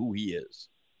Robinson who he is.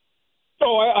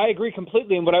 Oh, I agree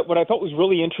completely. And what I thought was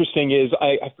really interesting is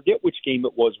I forget which game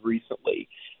it was recently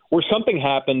where something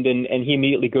happened and he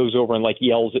immediately goes over and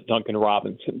yells at Duncan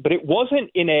Robinson. But it wasn't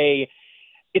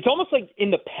it's almost like in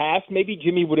the past, maybe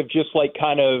Jimmy would have just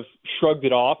kind of shrugged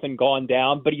it off and gone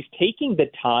down, but he's taking the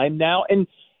time now. And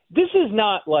this is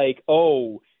not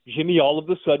Jimmy all of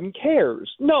a sudden cares.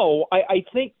 No, I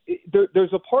think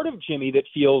there's a part of Jimmy that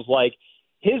feels like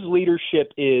his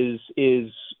leadership is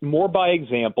more by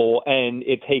example, and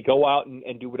it's, hey, go out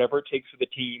and do whatever it takes for the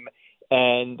team.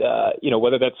 And,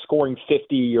 whether that's scoring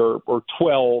 50 or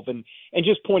 12 and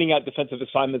just pointing out defensive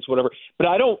assignments, whatever. But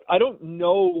I don't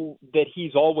know that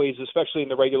he's always, especially in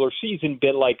the regular season,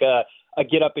 been like a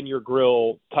get up in your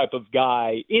grill type of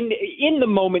guy in the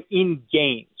moment in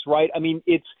games, right? I mean,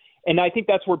 and I think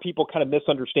that's where people kind of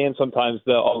misunderstand sometimes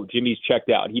Jimmy's checked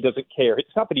out. He doesn't care. It's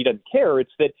not that he doesn't care.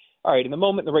 It's that, all right, in the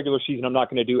moment in the regular season, I'm not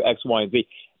going to do X, Y, and Z.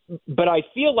 But I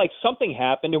feel like something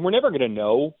happened, and we're never going to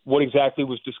know what exactly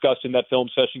was discussed in that film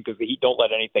session because the Heat don't let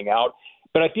anything out.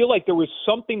 But I feel like there was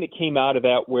something that came out of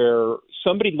that where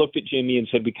somebody looked at Jimmy and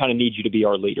said, we kind of need you to be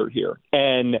our leader here.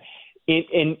 And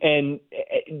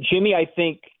Jimmy, I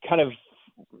think, kind of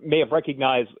may have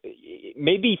recognized,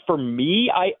 maybe for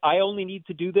me, I only need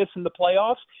to do this in the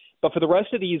playoffs. But for the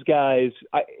rest of these guys,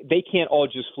 they can't all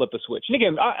just flip a switch. And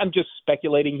again, I'm just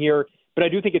speculating here. But I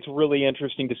do think it's really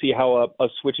interesting to see how a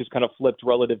switch is kind of flipped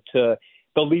relative to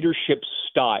the leadership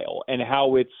style and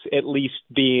how it's at least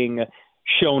being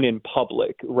shown in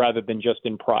public rather than just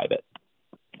in private.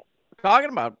 Talking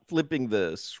about flipping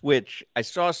the switch, I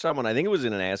saw someone, I think it was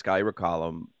in an Ask Ira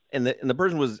column, and the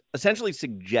person was essentially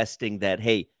suggesting that,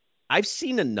 hey, I've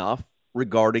seen enough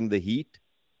regarding the Heat,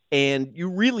 and you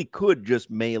really could just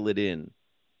mail it in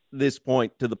this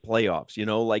point to the playoffs,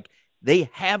 they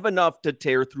have enough to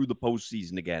tear through the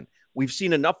postseason again. We've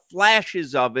seen enough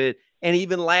flashes of it. And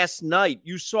even last night,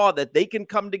 you saw that they can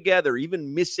come together,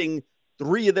 even missing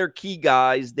 3 of their key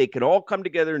guys. They can all come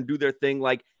together and do their thing.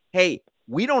 Hey,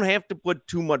 we don't have to put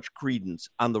too much credence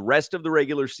on the rest of the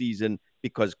regular season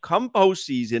because come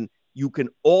postseason, you can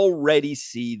already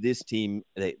see this team,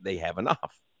 they have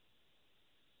enough.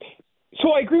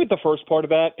 So I agree with the first part of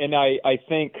that, and I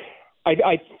think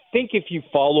if you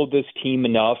follow this team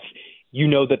enough, you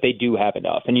know that they do have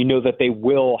enough, and you know that they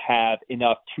will have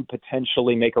enough to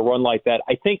potentially make a run like that.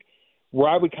 I think where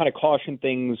I would kind of caution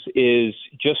things is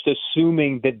just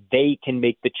assuming that they can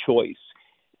make the choice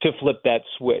to flip that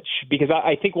switch, because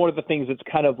I think one of the things that's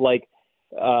kind of like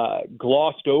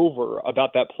glossed over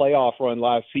about that playoff run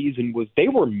last season was they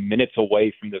were minutes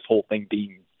away from this whole thing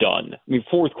being done. I mean,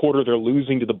 fourth quarter, they're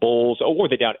losing to the Bulls. Oh, were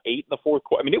they down 8 in the fourth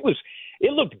quarter? I mean,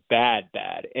 it looked bad.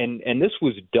 And this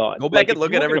was done. Go back and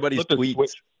look at everybody's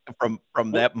tweets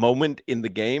from that moment in the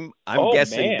game. I'm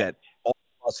guessing that all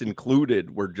of us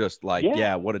included were just like,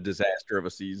 yeah, what a disaster of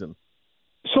a season.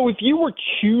 So if you were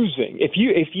choosing, if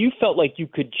you felt like you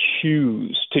could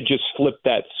choose to just flip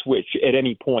that switch at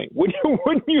any point, wouldn't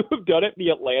you have done it in the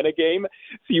Atlanta game?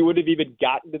 So you wouldn't have even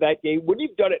gotten to that game. Wouldn't you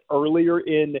have done it earlier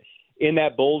in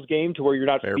that Bulls game to where you're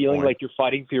not feeling like you're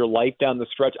fighting for your life down the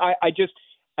stretch?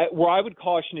 Where I would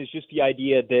caution is just the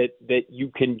idea that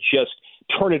you can just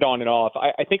turn it on and off.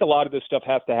 I think a lot of this stuff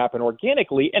has to happen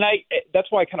organically, and that's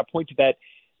why I kind of point to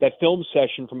that film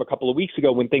session from a couple of weeks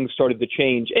ago when things started to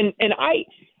change. And I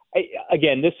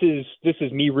again, this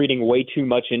is me reading way too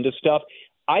much into stuff.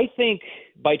 I think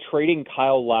by trading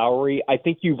Kyle Lowry, I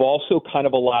think you've also kind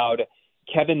of allowed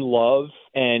Kevin Love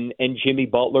and Jimmy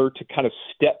Butler to kind of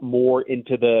step more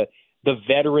into the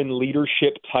veteran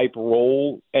leadership type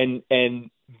role, and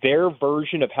their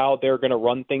version of how they're going to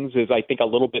run things is, I think, a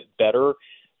little bit better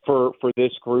for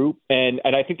this group. And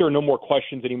I think there are no more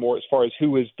questions anymore as far as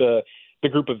who is the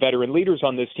group of veteran leaders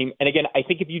on this team. And again, I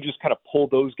think if you just kind of pull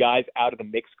those guys out of the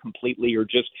mix completely or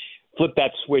just flip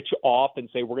that switch off and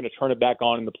say, we're going to turn it back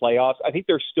on in the playoffs, I think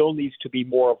there still needs to be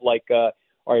more of like,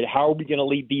 all right, how are we going to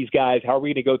lead these guys? How are we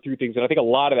going to go through things? And I think a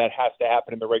lot of that has to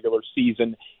happen in the regular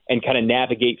season and kind of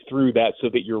navigate through that so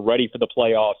that you're ready for the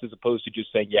playoffs as opposed to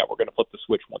just saying, yeah, we're going to flip the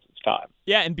switch once it's time.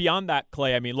 Yeah, and beyond that,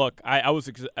 Clay, I mean, look, I was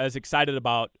as excited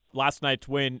about last night's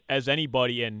win as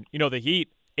anybody. And, you know, the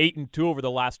Heat, 8-2 over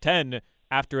the last 10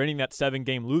 after ending that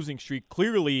 7-game losing streak.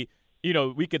 Clearly, you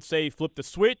know, we could say flip the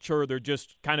switch or they're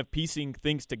just kind of piecing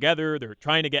things together. They're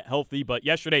trying to get healthy. But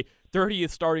yesterday,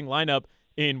 30th starting lineup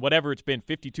in whatever it's been,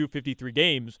 52, 53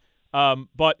 games.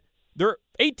 But they're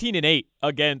 18-8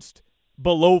 against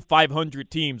below 500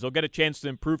 teams. They'll get a chance to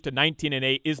improve to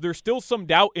 19-8. Is there still some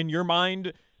doubt in your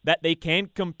mind that they can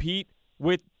compete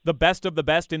with the best of the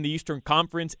best in the Eastern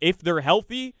Conference if they're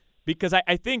healthy? Because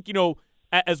I think, you know,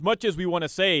 as much as we want to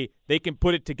say they can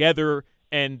put it together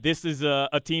and this is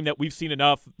a team that we've seen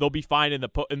enough, they'll be fine in the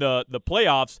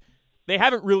playoffs, they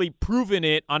haven't really proven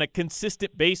it on a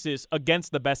consistent basis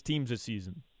against the best teams this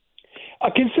season. A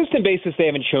consistent basis, they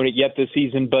haven't shown it yet this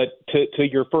season, but to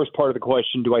your first part of the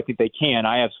question, do I think they can?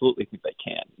 I absolutely think they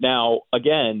can. Now,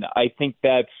 again, I think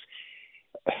that's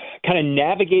kind of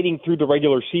navigating through the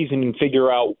regular season and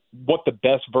figure out what the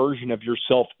best version of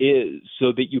yourself is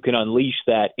so that you can unleash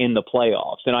that in the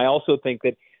playoffs. And I also think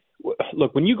that,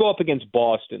 look, when you go up against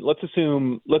Boston, let's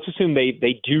assume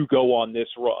they do go on this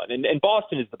run, and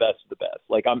Boston is the best of the best.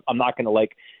 Like, I'm not going to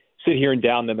like sit here and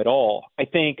down them at all. I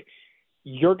think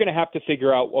you're going to have to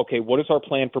figure out, okay, what is our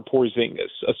plan for Porzingis,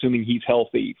 assuming he's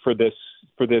healthy for this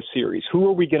series? Who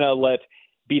are we going to let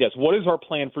beat us? What is our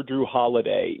plan for Drew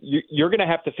Holiday? You're going to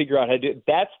have to figure out how to do it.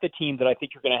 That's the team that I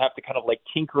think you're going to have to kind of like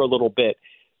tinker a little bit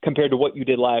compared to what you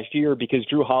did last year, because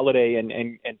Drew Holiday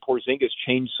and Porzingis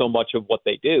changed so much of what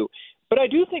they do. But I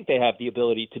do think they have the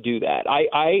ability to do that.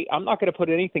 I'm not going to put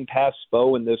anything past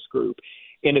Spo in this group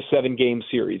in a 7-game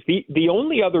series. The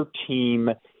only other team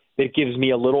that gives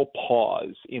me a little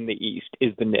pause in the East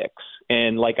is the Knicks.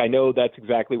 And like, I know that's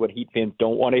exactly what Heat fans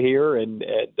don't want to hear. And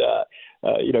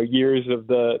you know, years of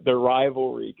the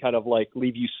rivalry kind of like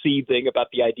leave you seething about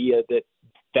the idea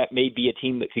that may be a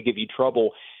team that could give you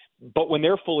trouble. But when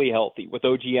they're fully healthy with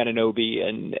OG Anunoby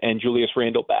and Julius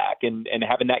Randle back and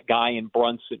having that guy in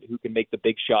Brunson who can make the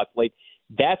big shots late,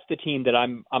 that's the team that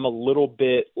I'm a little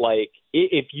bit like,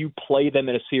 if you play them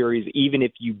in a series, even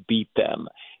if you beat them,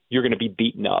 you're going to be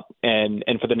beaten up. And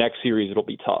for the next series, it'll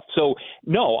be tough. So,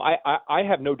 no, I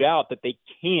have no doubt that they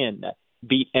can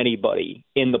beat anybody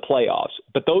in the playoffs.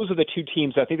 But those are the two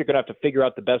teams I think they're going to have to figure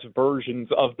out the best versions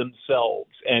of themselves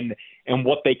and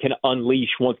what they can unleash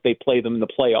once they play them in the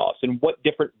playoffs, and what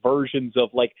different versions of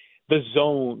like the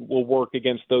zone will work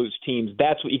against those teams.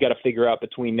 That's what you got to figure out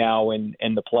between now and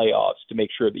the playoffs to make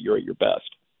sure that you're at your best.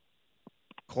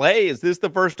 Clay, is this the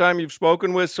first time you've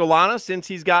spoken with Solana since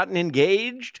he's gotten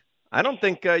engaged? I don't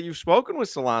think you've spoken with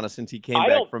Solana since he came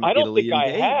back from I don't Italy. think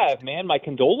engaged. I have, man. My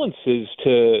condolences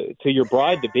to your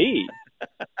bride-to-be.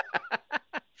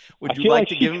 Would you like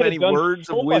to give him any words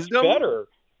of wisdom? Better.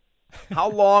 How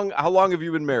long have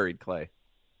you been married, Clay?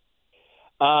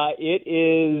 It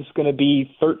is going to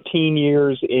be 13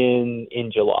 years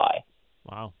in July.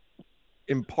 Wow.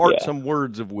 Impart some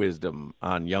words of wisdom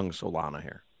on young Solana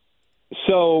here.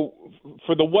 So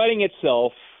for the wedding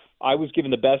itself, I was given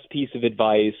the best piece of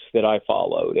advice that I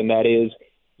followed, and that is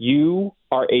you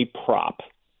are a prop.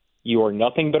 You are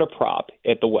nothing but a prop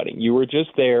at the wedding. You were just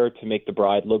there to make the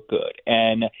bride look good.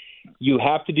 And you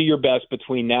have to do your best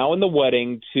between now and the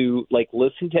wedding to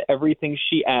listen to everything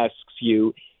she asks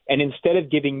you. And instead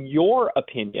of giving your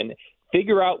opinion,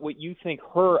 figure out what you think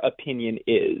her opinion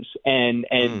is and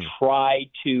try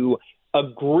to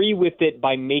agree with it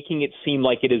by making it seem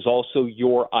like it is also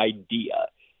your idea.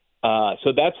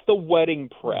 So that's the wedding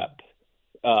prep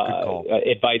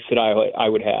advice that I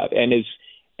would have. And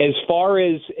as far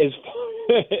as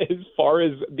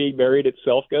being married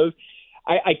itself goes,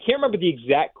 I can't remember the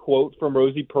exact quote from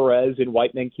Rosie Perez in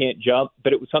White Men Can't Jump,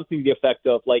 but it was something to the effect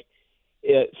of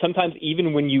sometimes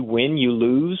even when you win, you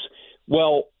lose.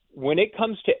 Well, when it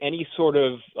comes to any sort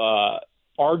of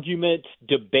argument,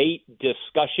 debate,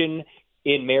 discussion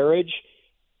in marriage,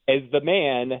 as the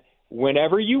man,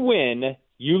 whenever you win,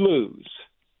 you lose.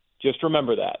 Just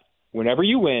remember that. Whenever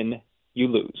you win, you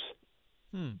lose.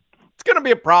 It's going to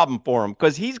be a problem for him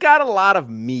because he's got a lot of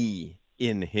me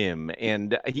in him,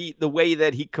 and the way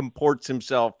that he comports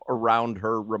himself around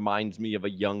her reminds me of a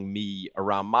young me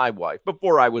around my wife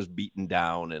before I was beaten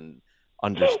down and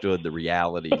understood the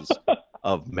realities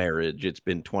of marriage. It's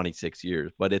been 26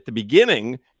 years, but at the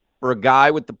beginning, for a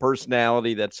guy with the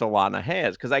personality that Solana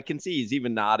has, because I can see he's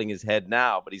even nodding his head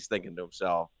now, but he's thinking to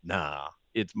himself, nah,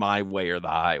 it's my way or the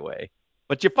highway.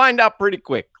 But you find out pretty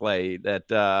quick, Clay,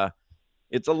 that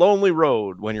it's a lonely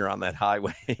road when you're on that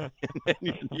highway, and then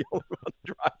you're the only one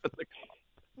driving the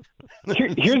car.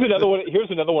 Here's another one. Here's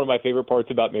another one of my favorite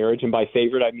parts about marriage, and by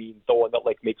favorite I mean the one that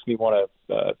makes me want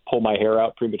to pull my hair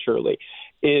out prematurely.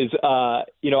 Is I'll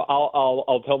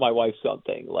tell my wife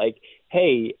something like,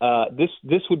 hey,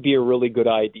 this would be a really good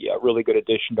idea, a really good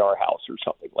addition to our house, or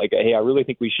something like, hey, I really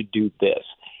think we should do this.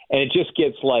 And it just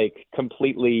gets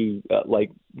completely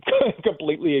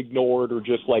completely ignored or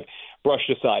just brushed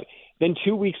aside. Then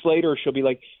 2 weeks later, she'll be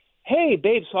like, hey,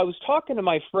 babe, so I was talking to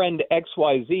my friend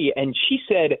XYZ, and she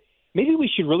said, maybe we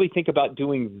should really think about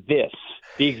doing this,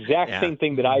 the exact same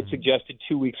thing that I had suggested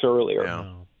 2 weeks earlier.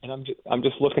 Yeah. And I'm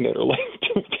just looking at her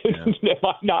am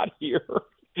I not here?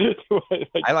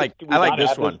 I like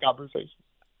this one.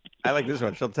 I like this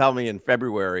one. She'll tell me in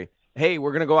February, hey,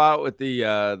 we're going to go out with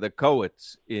the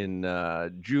Coets in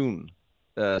June,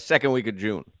 second week of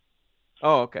June.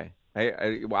 Oh, okay.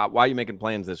 Why are you making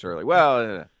plans this early?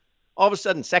 Well, all of a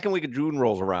sudden, second week of June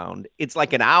rolls around. It's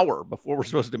like an hour before we're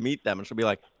supposed to meet them. And she'll be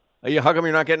like, how come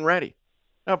you're not getting ready?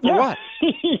 Oh, for what?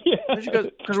 And she goes,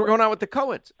 because we're going out with the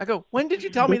Coets. I go, when did you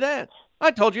tell me that?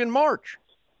 I told you in March.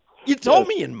 You told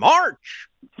me in March.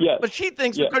 Yeah. But she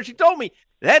thinks because she told me,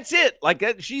 that's it.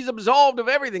 She's absolved of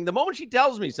everything. The moment she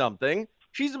tells me something,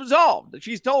 she's absolved.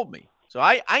 She's told me. So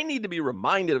I need to be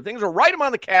reminded of things or write them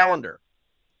on the calendar.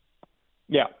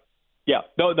 Yeah. Yeah,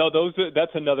 no,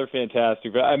 that's another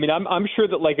fantastic. I mean, I'm sure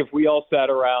that if we all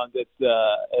sat around at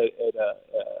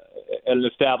an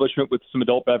establishment with some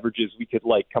adult beverages, we could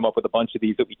come up with a bunch of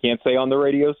these that we can't say on the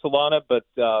radio, Solana. But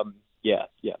yeah,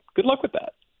 good luck with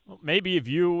that. Well, maybe if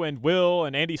you and Will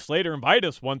and Andy Slater invite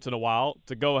us once in a while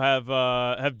to go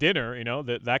have dinner,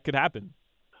 that could happen.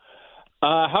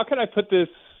 How can I put this?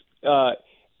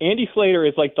 Andy Slater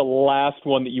is the last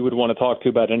one that you would want to talk to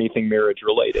about anything marriage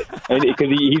related, and because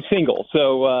he's single,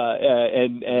 so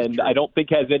and I don't think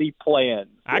has any plans.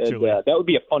 Actually, and, that would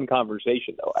be a fun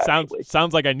conversation, though.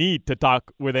 Sounds like I need to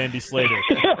talk with Andy Slater.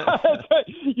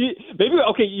 Maybe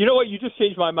okay. You know what? You just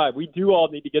changed my mind. We do all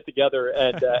need to get together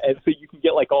and so you can get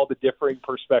all the differing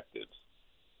perspectives.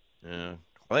 Yeah,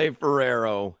 Clay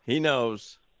Ferraro, he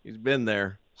knows. He's been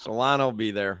there. Solana will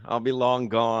be there. I'll be long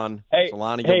gone. Hey,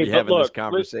 Solana, you'll be having this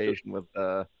conversation with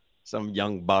some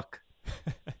young buck.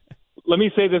 Let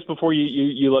me say this before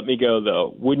you let me go,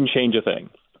 though. Wouldn't change a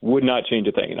thing. Would not change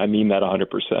a thing. And I mean that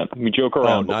 100%. We joke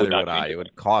around. Neither would I. It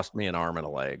would cost me an arm and a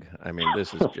leg. I mean,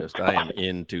 this is just, I am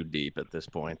in too deep at this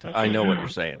point. I know what you're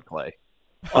saying, Clay.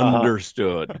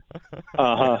 Understood.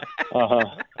 Not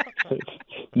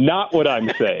what I'm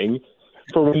saying.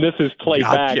 For when this is played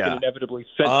back and inevitably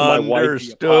sent to my wife.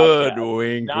 Understood.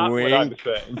 Wink, Not wink. what I'm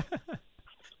saying.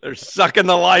 They're sucking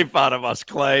the life out of us,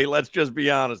 Clay. Let's just be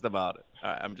honest about it.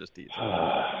 All right, I'm just teasing.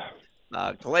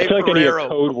 Clay I feel like I need a Ferraro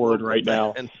code word right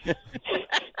now.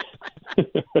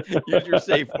 Use your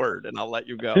safe word, and I'll let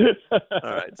you go. All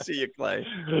right. See you, Clay.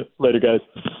 Later, guys.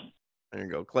 There you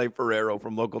go. Clay Ferraro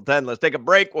from Local 10. Let's take a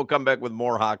break. We'll come back with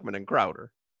more Hochman and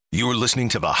Crowder. You're listening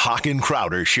to the Hawk and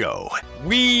Crowder Show.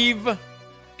 We've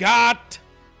got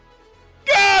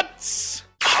guts.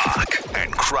 Hawk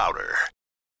and Crowder.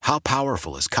 How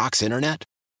powerful is Cox Internet?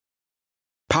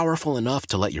 Powerful enough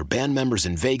to let your band members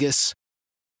in Vegas,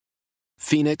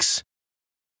 Phoenix,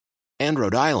 and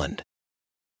Rhode Island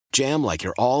jam like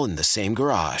you're all in the same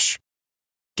garage.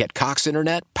 Get Cox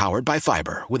Internet powered by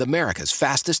fiber with America's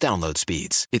fastest download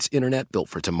speeds. It's internet built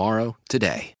for tomorrow,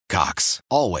 today. Cox,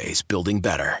 always building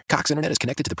better. Cox Internet is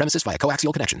connected to the premises via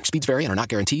coaxial connection. Speeds vary and are not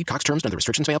guaranteed. Cox terms and other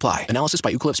restrictions may apply. Analysis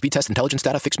by Ookla Speed Test Intelligence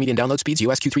Data. Fixed median download speeds.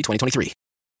 US Q3 2023.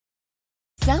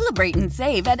 Celebrate and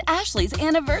save at Ashley's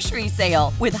Anniversary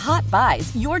Sale. With Hot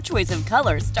Buys, your choice of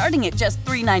colors starting at just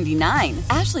 $3.99.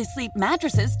 Ashley Sleep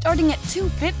mattresses starting at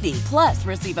 $2.50. Plus,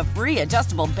 receive a free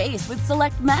adjustable base with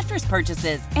select mattress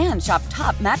purchases. And shop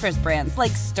top mattress brands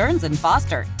like Stearns &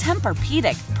 Foster,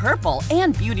 Tempur-Pedic, Purple,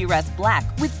 and Beautyrest Black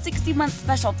with 60-month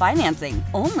special financing.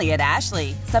 Only at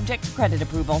Ashley. Subject to credit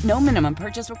approval. No minimum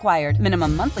purchase required.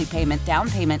 Minimum monthly payment,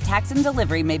 down payment, tax, and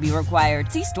delivery may be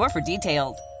required. See store for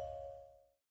details.